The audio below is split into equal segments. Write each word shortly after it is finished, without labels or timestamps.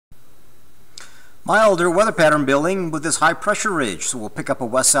Milder weather pattern building with this high pressure ridge, so we'll pick up a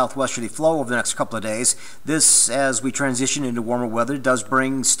west-southwesterly flow over the next couple of days. This, as we transition into warmer weather, does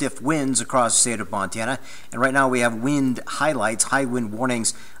bring stiff winds across the state of Montana. And right now we have wind highlights, high wind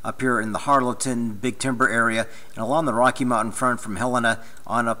warnings up here in the Harleton, Big Timber area, and along the Rocky Mountain front from Helena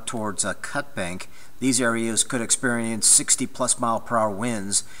on up towards Cut Bank. These areas could experience 60-plus mile-per-hour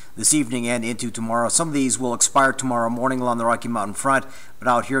winds this evening and into tomorrow. Some of these will expire tomorrow morning along the Rocky Mountain front, but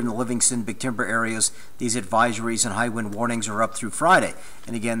out here in the Livingston, Big Timber areas, these advisories and high wind warnings are up through Friday.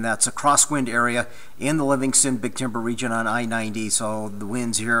 And again, that's a crosswind area in the Livingston, Big Timber region on I-90, so the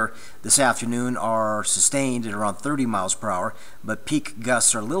winds here this afternoon are sustained at around 30 miles per hour, but peak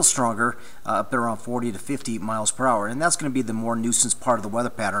gusts are a little stronger, up at around 40 to 50 miles per hour. And that's going to be the more nuisance part of the weather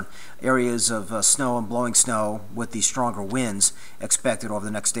pattern. Areas of snow and blowing snow with these stronger winds expected over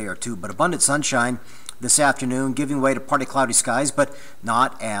the next day or two. But abundant sunshine this afternoon, giving way to partly cloudy skies, but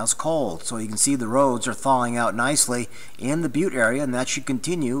not as cold. So you can see the roads are thawing out nicely in the Butte area, and that should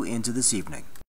continue into this evening.